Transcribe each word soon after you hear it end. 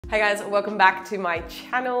Hi guys, welcome back to my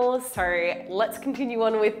channel. So let's continue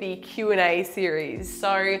on with the Q&A series.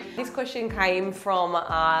 So this question came from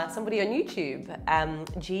somebody on YouTube,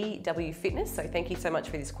 GW Fitness. So thank you so much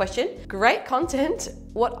for this question. Great content.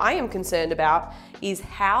 What I am concerned about is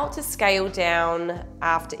how to scale down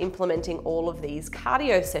after implementing all of these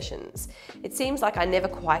cardio sessions. It seems like I never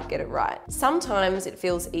quite get it right. Sometimes it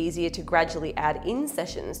feels easier to gradually add in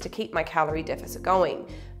sessions to keep my calorie deficit going.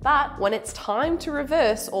 But when it's time to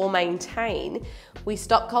reverse or maintain, we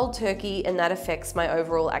stop cold turkey and that affects my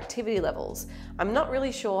overall activity levels. I'm not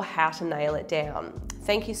really sure how to nail it down.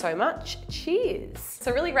 Thank you so much. Cheers.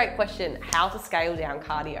 So really great question, how to scale down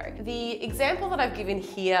cardio. The example that I've given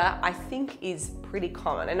here, I think is pretty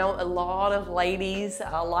common. I know a lot of ladies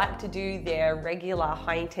like to do their regular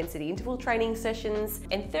high intensity interval training sessions,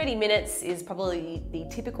 and 30 minutes is probably the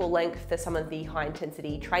typical length for some of the high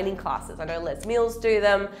intensity training classes. I know Les Mills do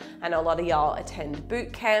them. I know a lot of y'all attend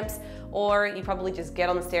boot camps, or you probably just get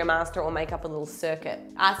on the Stairmaster or make up a little circuit.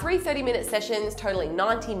 3 30-minute sessions totaling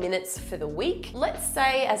 90 minutes for the week. Let's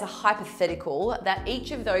say as a hypothetical that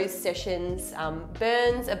each of those sessions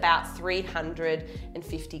burns about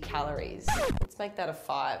 350 calories. Let's make that a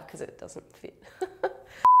 5 because it doesn't fit.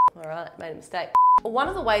 All right, made a mistake. One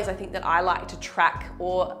of the ways I think that I like to track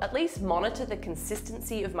or at least monitor the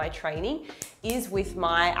consistency of my training is with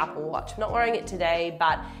my Apple Watch. I'm not wearing it today,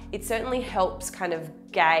 but it certainly helps kind of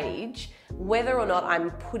gauge whether or not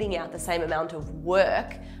I'm putting out the same amount of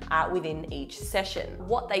work within each session.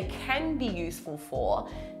 What they can be useful for,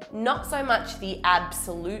 not so much the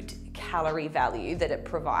absolute calorie value that it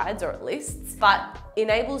provides or it lists, but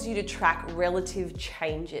enables you to track relative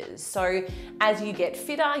changes. So as you get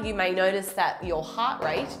fitter, you may notice that your heart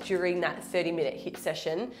rate during that 30-minute HIIT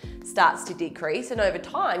session starts to decrease, and over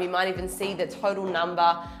time you might even see the total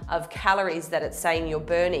number of calories that it's saying you're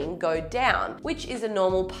burning go down, which is a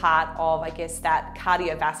normal part of, I guess, that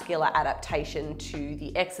cardiovascular adaptation to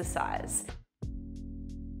the exercise.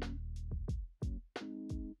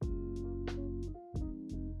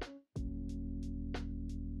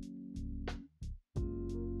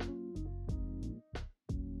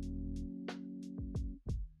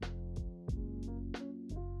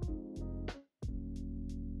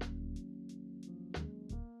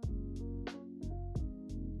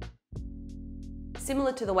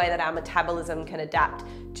 Similar to the way that our metabolism can adapt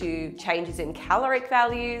to changes in caloric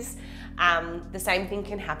values, the same thing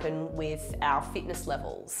can happen with our fitness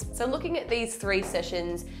levels. So looking at these 3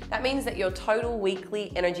 sessions, that means that your total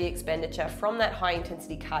weekly energy expenditure from that high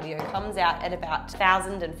intensity cardio comes out at about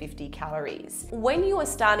 1,050 calories. When you are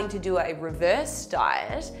starting to do a reverse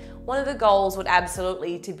diet, one of the goals would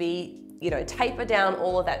absolutely to be, taper down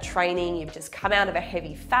all of that training. You've just come out of a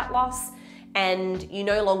heavy fat loss, and you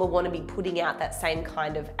no longer want to be putting out that same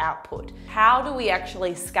kind of output. How do we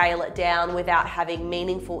actually scale it down without having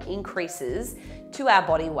meaningful increases to our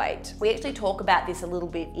body weight? We actually talk about this a little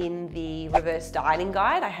bit in the reverse dieting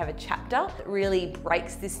guide. I have a chapter that really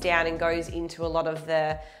breaks this down and goes into a lot of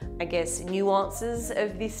the, I guess, nuances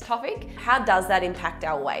of this topic. How does that impact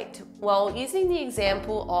our weight? Well, using the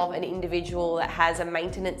example of an individual that has a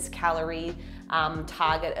maintenance calorie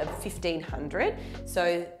target of 1,500,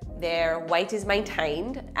 so their weight is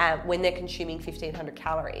maintained when they're consuming 1,500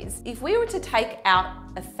 calories. If we were to take out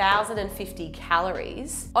 1,050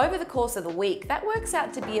 calories over the course of the week, that works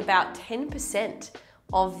out to be about 10%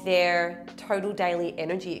 of their total daily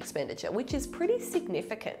energy expenditure, which is pretty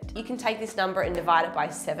significant. You can take this number and divide it by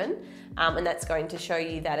 7, and that's going to show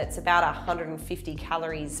you that it's about 150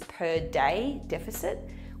 calories per day deficit,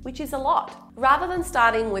 which is a lot. Rather than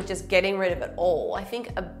starting with just getting rid of it all, I think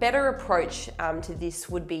a better approach to this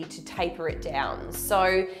would be to taper it down.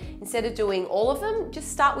 So instead of doing all of them,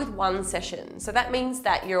 just start with 1 session. So that means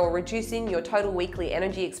that you're reducing your total weekly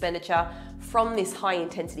energy expenditure from this high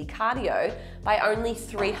intensity cardio by only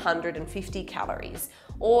 350 calories.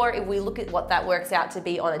 Or if we look at what that works out to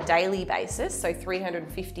be on a daily basis, so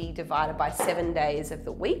 350 divided by 7 days of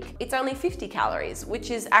the week, it's only 50 calories,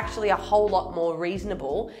 which is actually a whole lot more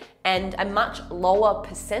reasonable and a much lower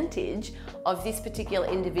percentage of this particular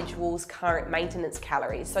individual's current maintenance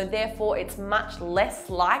calories. So therefore, it's much less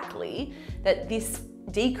likely that this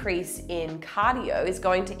decrease in cardio is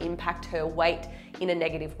going to impact her weight in a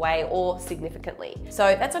negative way or significantly.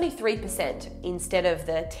 So that's only 3% instead of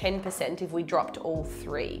the 10% if we dropped all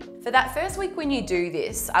 3. For that first week when you do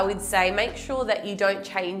this, I would say make sure that you don't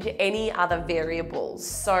change any other variables.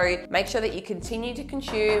 So make sure that you continue to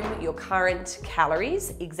consume your current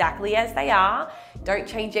calories exactly as they are. Don't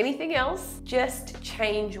change anything else, just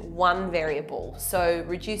change one variable. So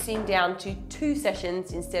reducing down to 2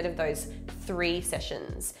 sessions instead of those 3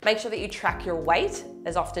 sessions. Make sure that you track your weight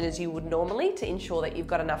as often as you would normally to ensure that you've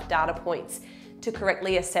got enough data points to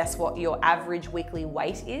correctly assess what your average weekly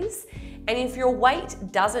weight is. And if your weight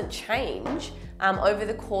doesn't change over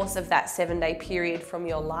the course of that 7-day period from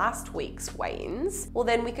your last week's weigh-ins, well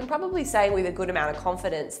then we can probably say with a good amount of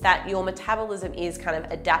confidence that your metabolism is kind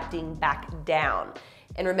of adapting back down.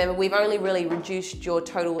 And remember, we've only really reduced your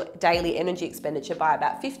total daily energy expenditure by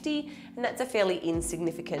about 50, and that's a fairly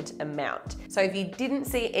insignificant amount. So if you didn't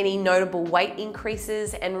see any notable weight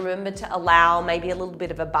increases, and remember to allow maybe a little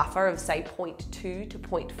bit of a buffer of say 0.2 to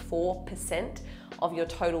 0.4% of your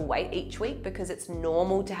total weight each week, because it's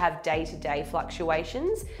normal to have day-to-day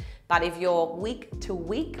fluctuations. But if your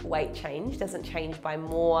week-to-week weight change doesn't change by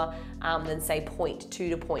more than say 0.2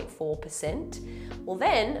 to 0.4%, well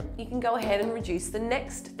then you can go ahead and reduce the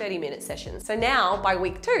next 30-minute session. So now by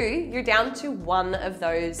week 2, you're down to 1 of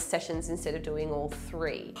those sessions instead of doing all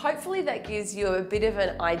 3. Hopefully that gives you a bit of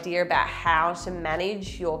an idea about how to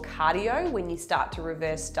manage your cardio when you start to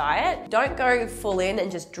reverse diet. Don't go full in and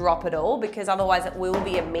just drop it all, because otherwise it will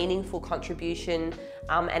be a meaningful contribution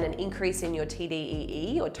and an increase in your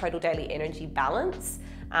TDEE, or total daily energy balance,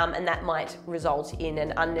 and that might result in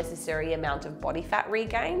an unnecessary amount of body fat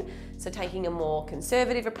regain. So taking a more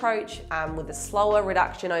conservative approach with a slower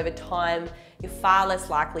reduction over time, you're far less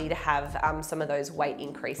likely to have some of those weight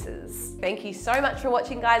increases. Thank you so much for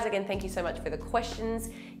watching, guys. Again, thank you so much for the questions.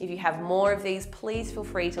 If you have more of these, please feel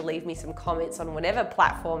free to leave me some comments on whatever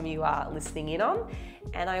platform you are listening in on,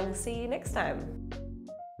 and I will see you next time.